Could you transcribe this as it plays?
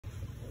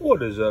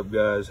What is up,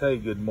 guys? Hey,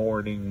 good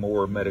morning,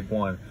 more Medic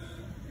One.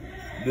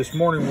 This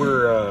morning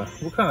we're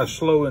kind of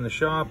slow in the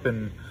shop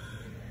and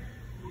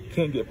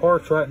can't get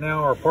parts right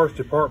now. Our parts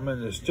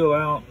department is still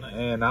out,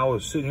 and I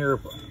was sitting here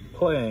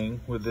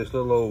playing with this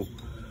little old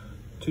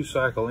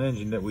 2-cycle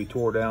engine that we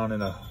tore down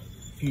in a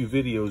few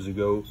videos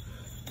ago.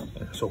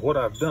 And so what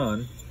I've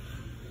done,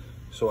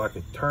 so I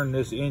could turn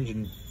this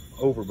engine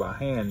over by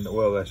hand,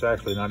 well, that's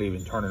actually not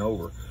even turning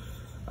over.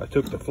 I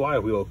took the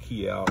flywheel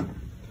key out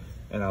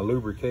and I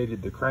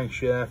lubricated the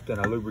crankshaft and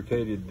I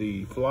lubricated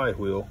the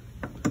flywheel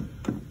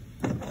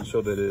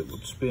so that it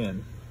would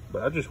spin.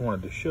 But I just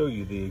wanted to show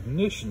you the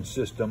ignition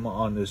system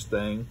on this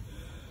thing,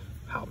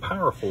 how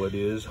powerful it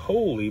is.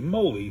 Holy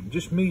moly,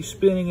 just me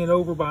spinning it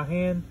over by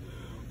hand.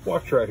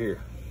 Watch right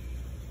here.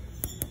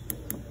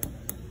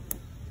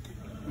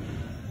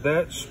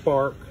 That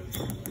spark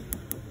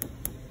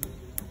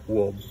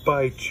will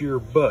bite your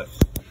butt.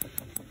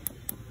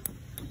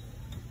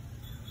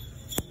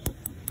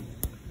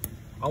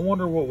 I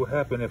wonder what would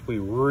happen if we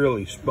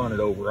really spun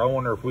it over. I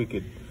wonder if we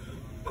could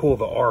pull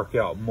the arc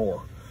out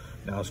more.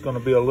 Now it's going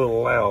to be a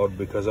little loud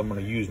because I'm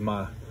going to use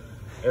my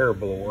air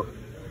blower,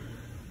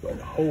 but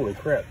holy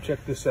crap,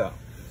 check this out.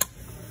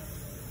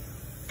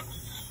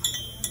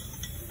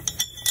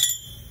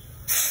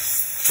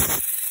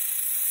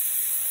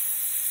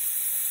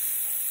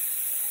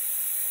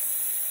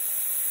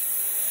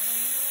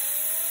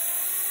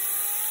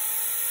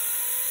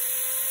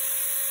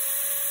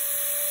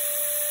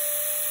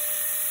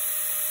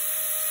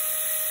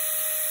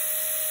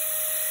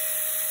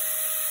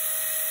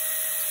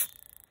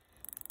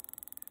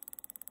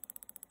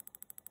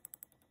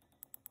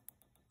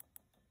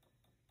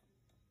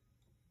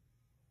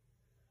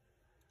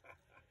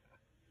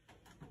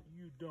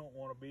 You don't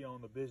want to be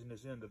on the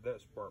business end of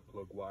that spark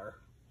plug wire.